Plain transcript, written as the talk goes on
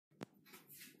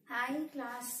Hi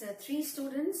class 3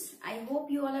 students, I hope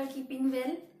you all are keeping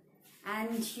well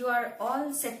and you are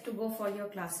all set to go for your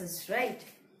classes, right?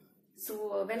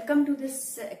 So welcome to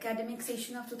this academic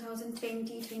session of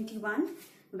 2020-21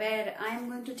 where I am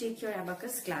going to take your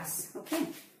abacus class, okay?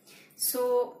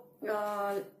 So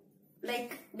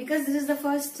because this is the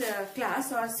first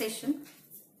class or session,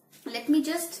 let me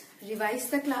just revise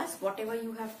the class, whatever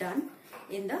you have done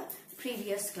in the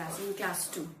previous class, in class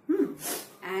 2.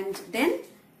 And then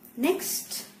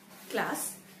next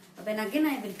class, when again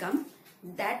I will come,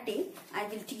 that day I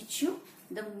will teach you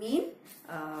the main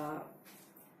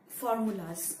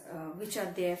formulas which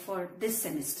are there for this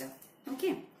semester.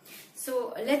 Okay,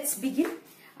 so let's begin.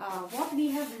 What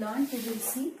we have learned, we will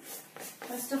see.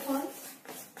 First of all,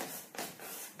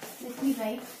 let me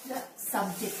write the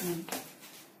subject name,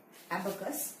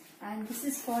 abacus, and this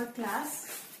is for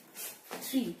class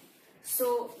 3.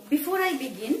 So before I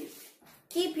begin,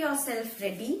 keep yourself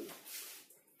ready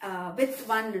with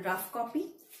one rough copy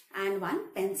and one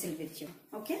pencil with you,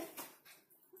 okay?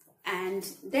 And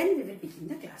then we will begin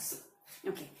the class.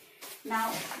 Okay.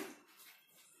 Now,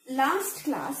 last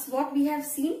class, what we have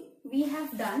seen, we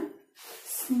have done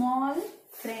small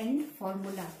friend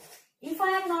formula. If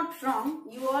I am not wrong,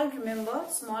 you all remember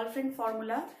small friend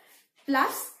formula,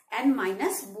 plus and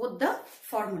minus, both the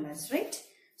formulas, right?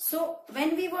 So,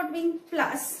 when we were doing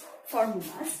plus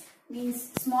formulas,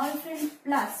 means small friend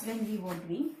plus, when we were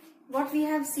doing, what we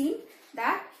have seen,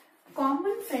 that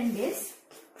common friend is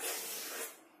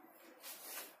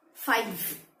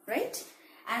 5, right?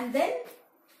 And then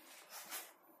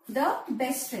the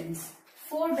best friends,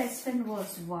 4 best friend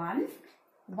was 1,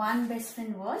 1 best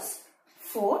friend was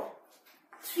 4,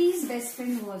 3's best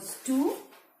friend was 2,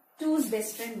 2's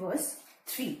best friend was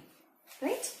 3,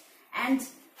 right? And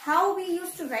how we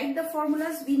used to write the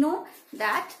formulas, we know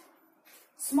that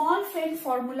small friend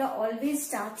formula always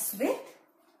starts with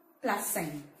plus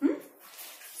sign.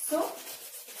 So,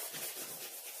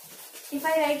 if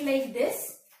I write like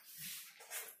this,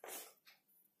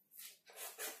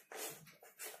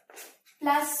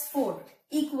 plus 4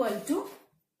 equal to,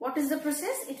 what is the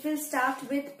process? It will start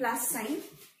with plus sign,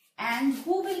 and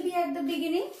who will be at the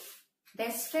beginning?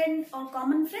 Best friend or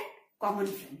common friend? Common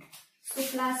friend. So,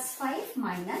 plus 5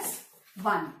 minus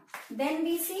 1. Then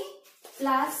we see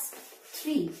plus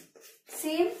 3.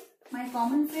 Same, my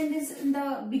common friend is in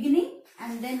the beginning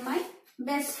and then my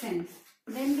best friend.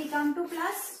 Then we come to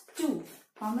plus 2.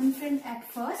 Common friend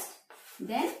at first,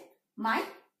 then my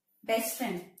best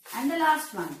friend. And the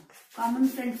last one, common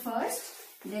friend first,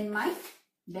 then my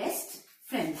best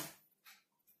friend.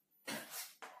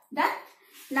 Done?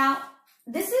 Now,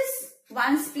 this is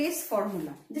ones place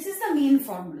formula. This is the main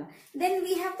formula. Then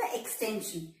we have the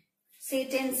extension. Say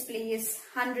tens place,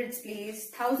 hundreds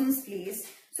place, thousands place.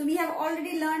 So we have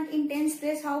already learned in tens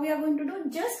place how we are going to do.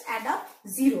 Just add up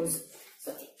zeros.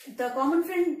 So the common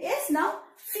friend is now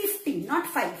 50, not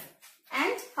 5.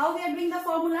 And how we are doing the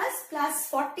formulas? Plus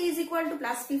 40 is equal to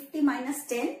plus 50 minus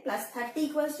 10. Plus 30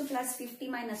 equals to plus 50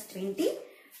 minus 20.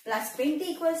 Plus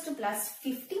 20 equals to plus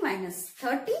 50 minus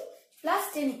 30.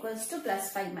 Plus 10 equals to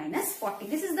plus 5 minus 40.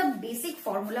 This is the basic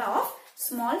formula of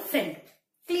small friend.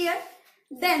 Clear?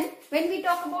 Then, when we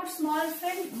talk about small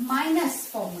friend minus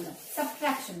formula,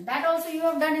 subtraction, that also you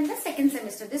have done in the second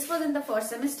semester. This was in the first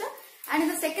semester. And in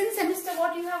the second semester,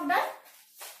 what you have done?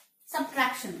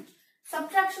 Subtraction.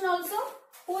 Subtraction also,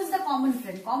 who is the common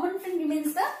friend? Common friend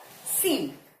remains the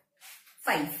same,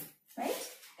 5,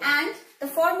 right? And the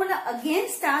formula again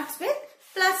starts with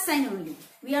plus sign only.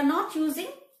 We are not using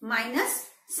minus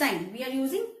sign. We are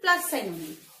using plus sign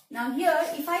only. Now here,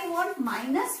 if I want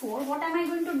minus 4, what am I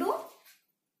going to do?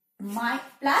 My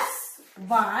plus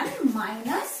 1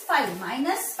 minus 5.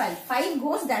 Minus 5. 5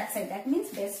 goes that side. That means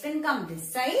best friend comes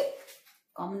this side.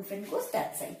 Common friend goes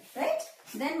that side. Right?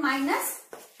 Then minus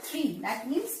 3. That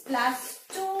means plus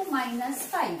 2 minus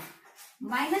 5.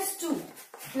 Minus 2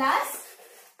 plus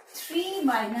 3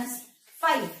 minus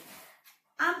 5.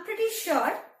 I'm pretty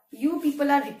sure you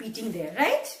people are repeating there,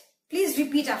 right? Please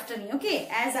repeat after me, okay?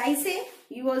 As I say,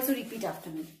 you also repeat after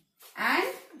me. And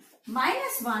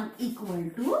minus 1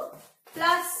 equal to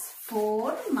plus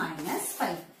 4 minus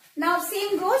 5. Now,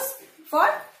 same goes for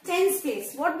tens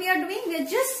place. What we are doing? We are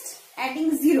just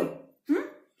adding 0.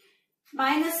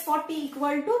 Minus 40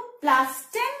 equal to plus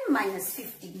 10 minus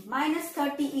 50. Minus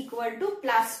 30 equal to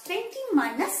plus 20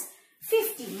 minus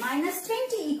 50. Minus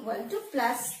 20 equal to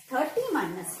plus 30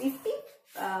 minus 50.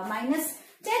 Minus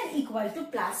 10 equal to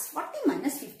plus 40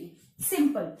 minus 50.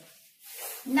 Simple.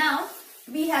 Now,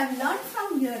 we have learned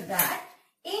from here that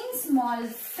in small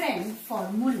friend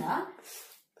formula,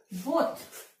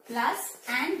 both plus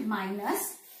and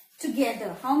minus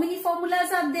together. How many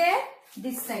formulas are there?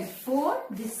 This side 4,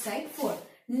 this side 4.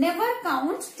 Never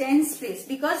count tens place,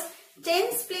 because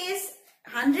tens place,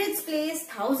 hundreds place,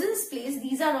 thousands place,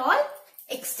 these are all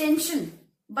extension.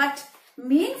 But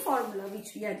main formula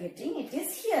which we are getting, it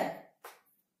is here.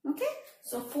 Okay.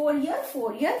 So 4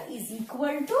 here is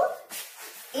equal to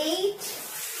 8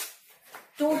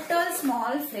 total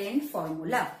small friend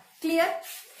formula. Clear?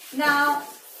 Now,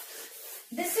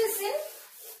 this is in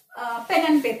pen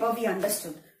and paper, we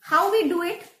understood. How we do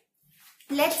it?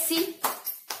 Let's see.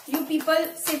 You people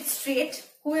sit straight.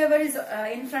 Whoever is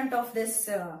in front of this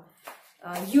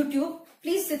YouTube,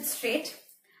 please sit straight.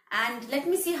 And let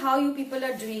me see how you people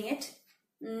are doing it.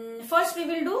 First we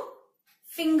will do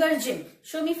finger gym.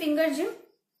 Show me finger gym.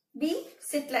 We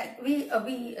sit like,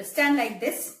 we stand like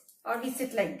this, or we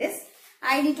sit like this.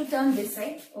 I need to turn this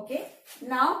side. Okay.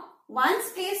 Now, ones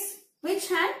place, which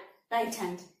hand? Right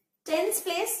hand. Tens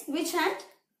place, which hand?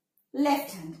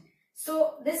 Left hand.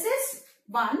 So, this is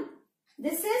 1,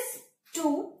 this is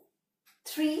 2,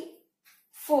 3,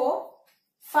 4,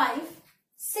 5,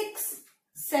 6,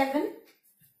 7,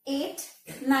 8,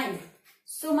 9.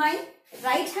 So, my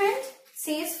right hand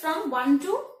says from 1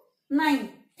 to 9.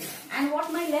 And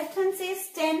what my left hand says?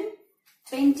 10,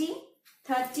 20,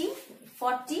 30,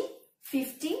 40,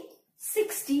 50,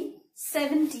 60,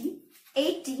 70,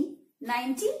 80,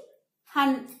 90,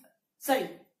 100. Sorry,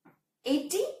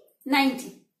 80,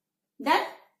 90. Done?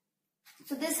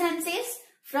 So this hand says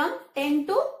from 10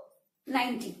 to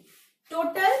 90.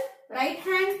 Total right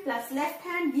hand plus left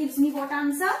hand gives me what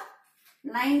answer?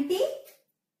 90,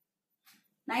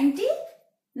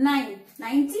 99.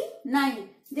 99.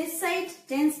 This side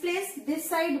tens place, this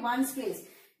side ones place.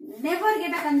 Never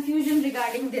get a confusion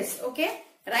regarding this. Okay?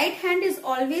 Right hand is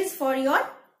always for your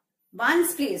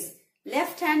ones place.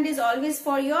 Left hand is always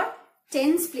for your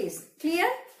tens place. Clear?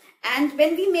 And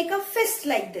when we make a fist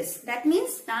like this, that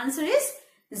means the answer is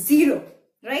 0.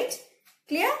 Right?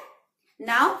 Clear?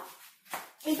 Now,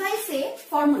 if I say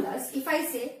formulas, if I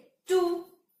say 2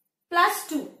 plus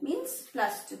 2 means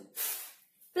plus 2.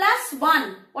 Plus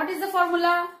 1, what is the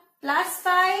formula? Plus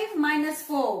 5 minus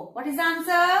 4. What is the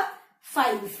answer?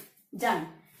 5. Done.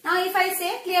 Now, if I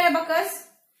say, clear abacus?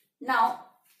 Now,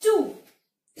 2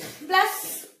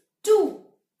 plus 2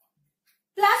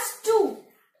 plus 2.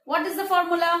 What is the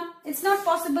formula? It's not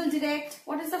possible direct.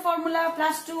 What is the formula?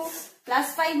 Plus 2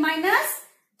 plus 5 minus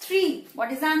 3.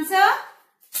 What is the answer?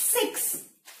 6.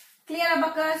 Clear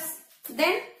abacus?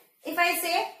 Then, if I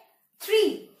say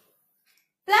 3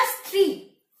 plus 3.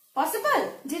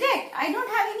 Possible? Direct. I don't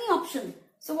have any option.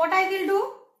 So, what I will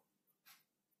do?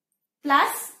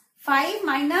 Plus 5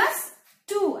 minus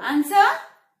 2. Answer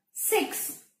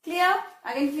 6. Clear?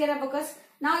 Again clear abacus.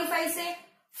 Now, if I say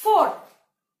 4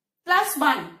 plus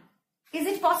 1. Is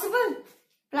it possible?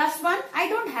 Plus 1. I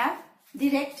don't have.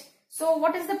 Direct. So,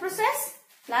 what is the process?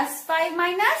 Plus 5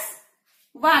 minus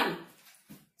 1.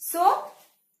 So,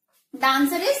 the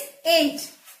answer is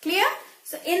 8. Clear?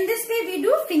 So, in this way we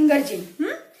do finger gym.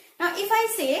 Now, if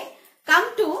I say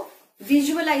come to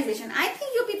visualization, I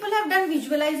think you people have done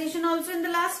visualization also in the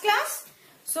last class.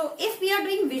 So, if we are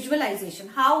doing visualization,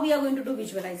 how we are going to do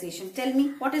visualization? Tell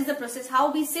me, what is the process?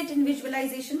 How we sit in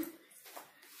visualization?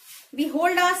 We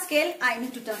hold our scale. I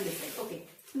need to turn this way. Okay.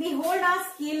 We hold our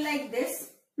scale like this.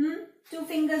 2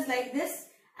 fingers like this.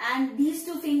 And these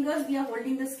 2 fingers we are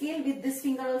holding the scale. With this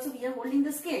finger also we are holding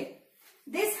the scale.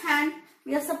 This hand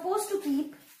we are supposed to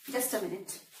keep, just a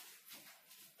minute.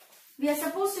 We are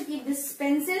supposed to keep this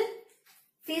pencil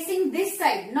facing this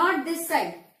side, not this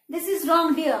side. This is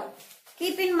wrong, dear.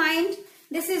 Keep in mind,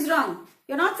 this is wrong.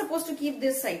 You're not supposed to keep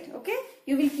this side, okay?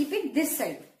 You will keep it this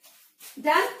side.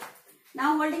 Done?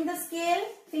 Now holding the scale,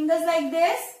 fingers like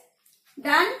this.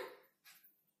 Done?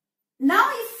 Now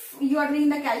if you are doing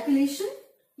the calculation,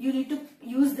 you need to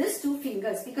use this 2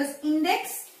 fingers, because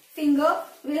index finger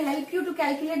will help you to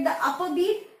calculate the upper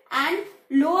bead and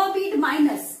lower bead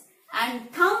minus.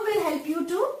 And thumb will help you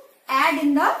to add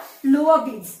in the lower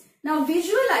beads. Now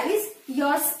visualize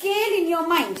your scale in your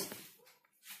mind.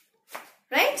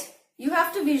 Right? You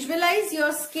have to visualize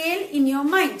your scale in your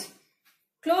mind.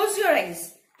 Close your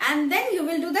eyes and then you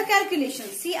will do the calculation.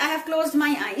 See, I have closed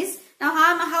my eyes. Now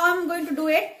how I'm going to do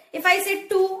it? If I say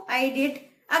 2, I did.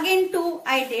 Again 2,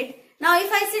 I did. Now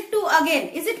if I say 2 again,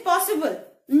 is it possible?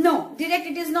 No, direct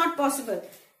it is not possible.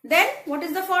 Then what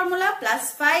is the formula?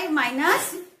 Plus 5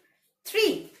 minus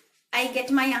 3. I get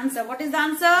my answer. What is the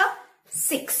answer?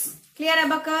 6. Clear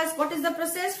abacus? What is the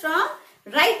process from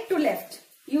right to left?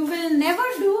 You will never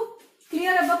do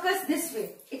clear abacus this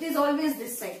way. It is always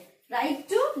this side. Right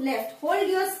to left. Hold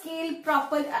your scale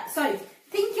proper.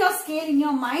 Think your scale in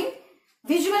your mind.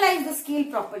 visualize the scale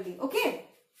properly. Okay,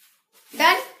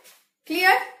 done?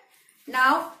 Clear?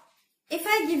 Now if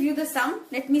I give you the sum,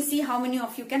 let me see how many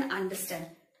of you can understand.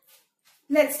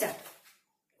 Let's start.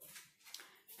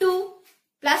 2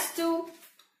 plus 2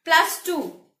 plus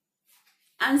 2.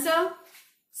 Answer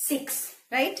 6,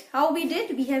 right? How we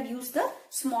did? We have used the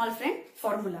small friend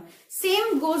formula.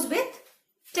 Same goes with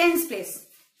tens place.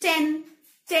 10,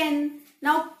 10.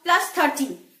 Now plus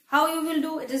 30. How you will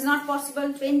do? It is not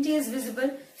possible. 20 is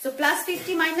visible. So plus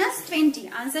 50 minus 20.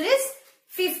 Answer is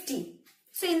 50.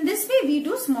 So in this way we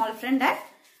do small friend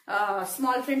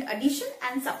addition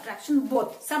and subtraction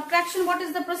both. Subtraction, what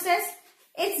is the process?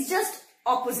 It's just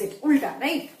opposite, ulta,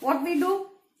 right? What we do?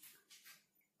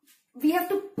 We have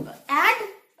to add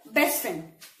best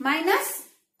friend minus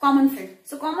common friend.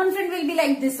 So common friend will be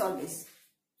like this always,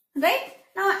 right?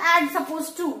 Now add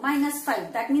suppose 2 minus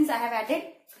 5. That means I have added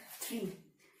 3.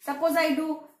 Suppose I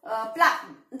do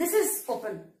this is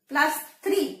open, plus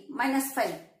 3 minus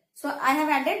 5. So I have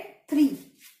added 3,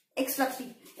 extra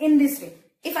 3 in this way.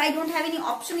 If I don't have any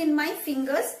option in my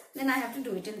fingers, then I have to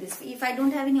do it in this way. If I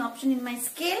don't have any option in my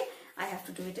scale, I have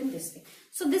to do it in this way.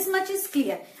 So this much is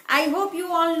clear. I hope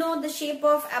you all know the shape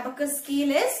of abacus scale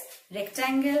is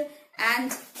rectangle.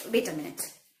 And wait a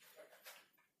minute.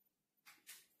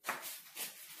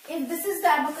 If this is the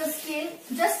abacus scale,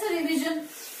 just a revision.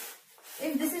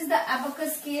 If this is the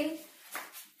abacus scale,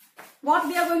 what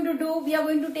we are going to do? We are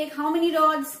going to take how many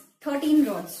rods? 13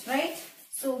 rods, right?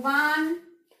 So 1,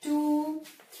 2,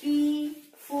 3,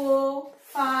 4,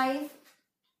 5,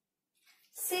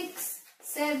 6,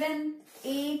 7,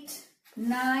 8,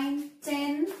 9,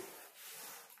 10,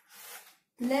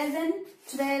 11,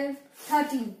 12,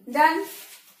 13. Done.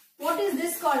 What is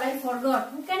this called? I forgot.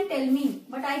 Who can tell me?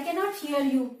 But I cannot hear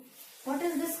you. What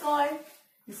is this called?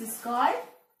 This is called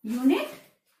unit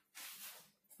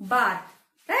bar.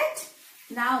 Right?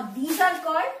 Now these are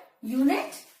called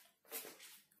unit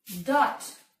dot.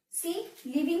 See,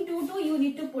 leaving 2, 2, you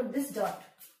need to put this dot.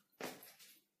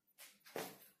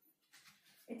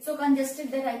 It's so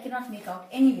congested that I cannot make out.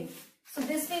 Anyway, so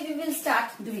this way we will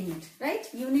start doing it, right?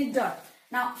 Unit dot.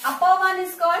 Now upper one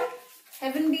is called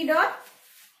heaven bead or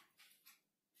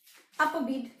upper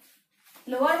bead.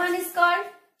 Lower one is called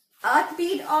earth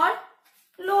bead or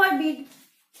lower bead.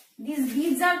 These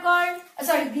beads are called,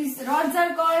 these rods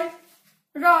are called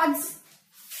rods,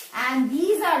 and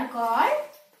these are called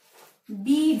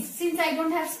beads. Since I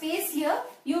don't have space here,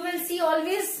 you will see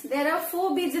always there are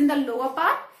 4 beads in the lower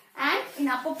part and in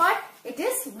upper part it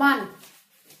is 1,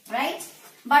 right?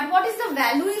 But what is the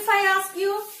value if I ask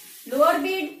you? Lower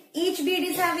bead, each bead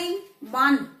is having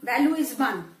 1, value is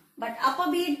 1. But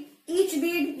upper bead, each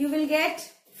bead you will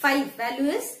get 5, value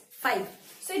is 5.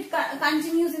 So it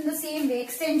continues in the same way,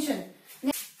 extension.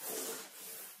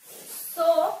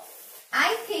 So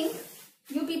I think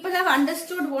you people have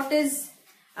understood what is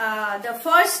the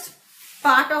first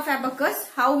part of abacus,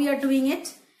 how we are doing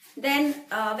it. Then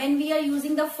when we are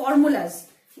using the formulas,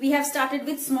 we have started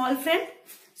with small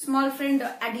friend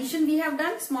addition we have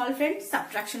done, small friend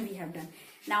subtraction we have done.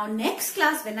 Now next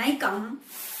class when I come,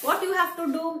 what you have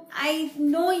to do, I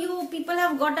know you people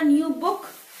have got a new book,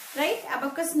 right?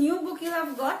 Abacus new book you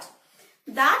have got.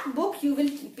 That book you will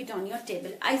keep it on your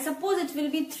table. I suppose it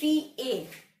will be 3A.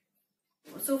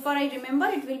 So far I remember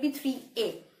it will be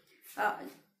 3A.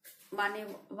 1A,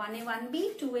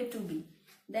 1B, 2A, 2B.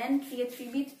 Then 3A,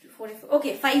 3B, 4A, 4.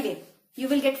 Okay, 5A. You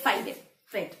will get 5A.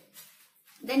 Right.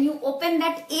 Then you open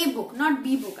that A book, not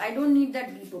B book. I don't need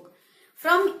that B book.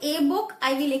 From A book,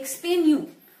 I will explain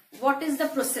you what is the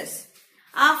process.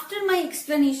 After my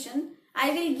explanation,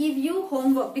 I will give you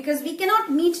homework because we cannot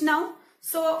meet now.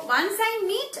 So once I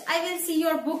meet, I will see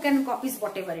your book and copies,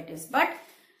 whatever it is. But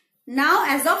now,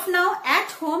 as of now,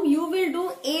 at home, you will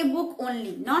do A book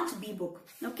only, not B book.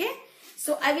 Okay.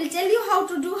 So I will tell you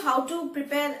how to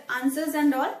prepare answers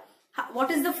and all.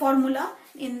 What is the formula?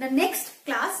 In the next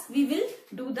class, we will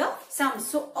do the sums.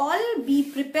 So all be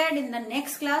prepared. In the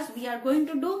next class, we are going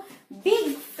to do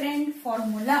big friend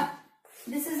formula.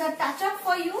 This is a touch up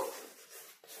for you.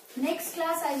 Next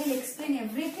class, I will explain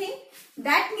everything.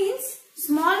 That means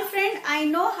small friend, I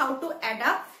know how to add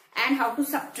up and how to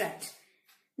subtract.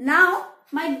 Now,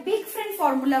 my big friend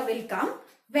formula will come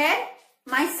where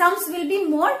my sums will be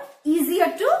more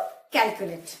easier to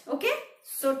calculate. Okay.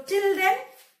 So till then,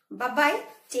 bye-bye.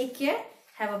 Take care.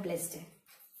 Have a blessed day.